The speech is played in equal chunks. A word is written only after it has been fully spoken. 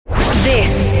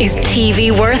This is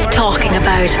TV worth talking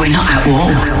about. We're not at war.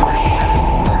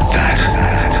 That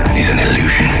is an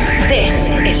illusion. This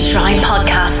is Shrine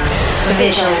Podcasts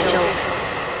Vigil.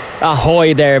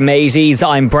 Ahoy there, mateys.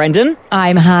 I'm Brendan.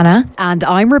 I'm Hannah. And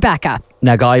I'm Rebecca.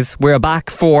 Now, guys, we're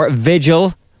back for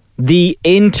Vigil, the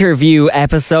interview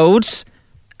episode.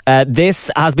 This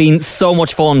has been so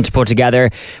much fun to put together.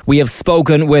 We have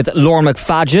spoken with Lorne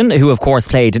McFadden, who of course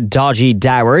played Dodgy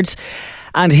Doward,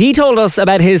 and he told us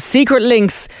about his secret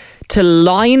links to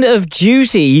Line of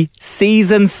Duty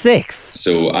Season 6.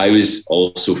 So I was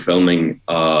also filming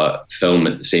a film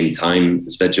at the same time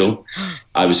as Vigil.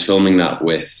 I was filming that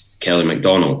with Kelly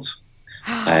MacDonald,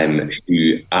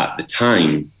 who at the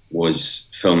time was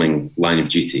filming Line of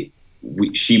Duty.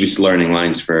 She was learning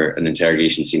lines for an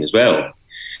interrogation scene as well.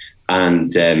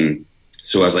 And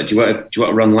so I was like, do you want to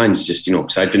run lines? Just,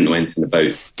 because I didn't know anything about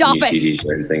new series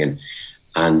or anything.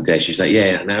 And she was like,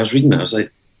 yeah. And I was reading that. I was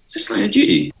like, is this Line of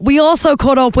Duty? We also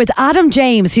caught up with Adam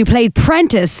James, who played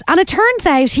Prentice. And it turns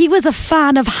out he was a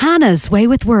fan of Hannah's Way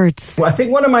with Words. Well, I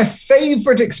think one of my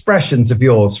favourite expressions of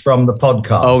yours from the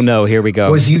podcast. Oh, no, here we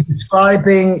go. Was you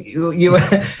describing, you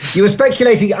were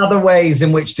speculating other ways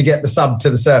in which to get the sub to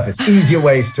the surface, easier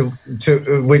ways to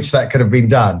which that could have been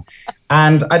done.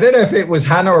 And I don't know if it was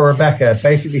Hannah or Rebecca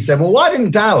basically said, well, why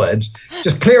didn't Doward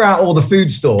just clear out all the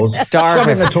food stores, shove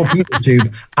it in the torpedo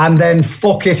tube, and then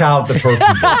fuck it out the torpedo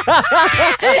tube?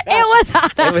 It was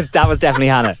Hannah. That was definitely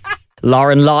Hannah.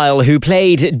 Lauren Lyle, who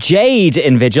played Jade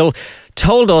in Vigil,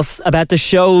 told us about the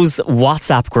show's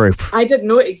WhatsApp group. I didn't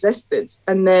know it existed.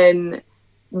 And then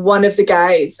one of the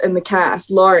guys in the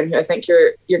cast, Lauren, who I think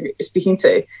you're speaking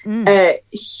to,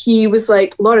 he was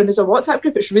like, Lauren, there's a WhatsApp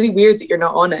group. It's really weird that you're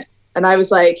not on it. And I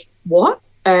was like, what?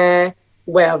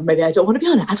 Well, maybe I don't want to be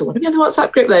on it. I don't want to be on the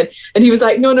WhatsApp group then. And he was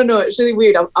like, no, it's really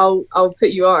weird. I'll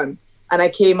put you on. And I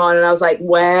came on and I was like,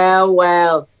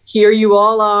 well, here you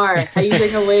all are,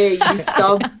 hiding away, you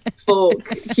sub folk,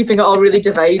 keeping it all really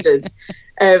divided.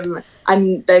 And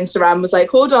then Saran was like,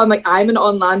 hold on, I'm an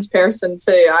on-land person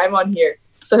too. I'm on here.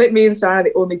 So I think me and Saran are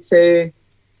the only two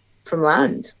from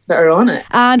land that are on it.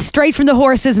 And straight from the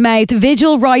horse's mouth,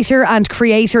 Vigil writer and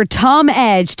creator Tom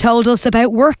Edge told us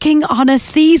about working on a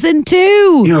season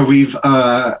 2. We've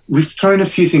thrown a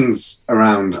few things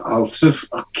around. I'll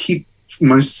keep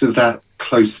most of that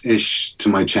close-ish to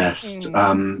my chest.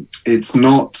 It's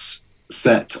not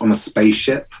set on a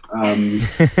spaceship,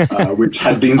 which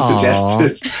had been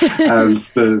suggested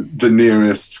as the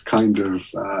nearest kind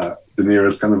of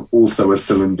also a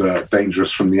cylinder,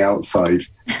 dangerous from the outside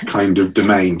kind of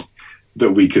domain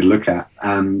that we could look at.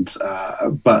 And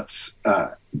I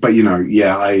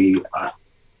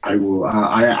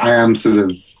am sort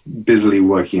of busily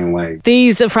working away.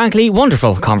 These are frankly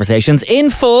wonderful conversations in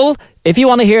full. If you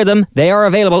want to hear them, they are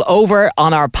available over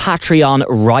on our Patreon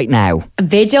right now.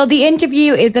 Vigil, the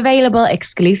interview, is available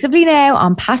exclusively now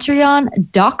on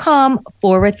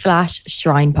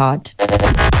patreon.com/ShrinePod.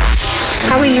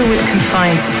 How are you with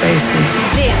confined spaces?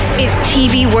 This is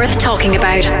TV worth talking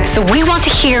about. So we want to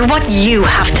hear what you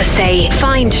have to say.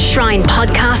 Find Shrine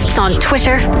Podcasts on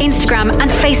Twitter, Instagram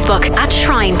and Facebook at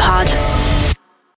Shrine Pod.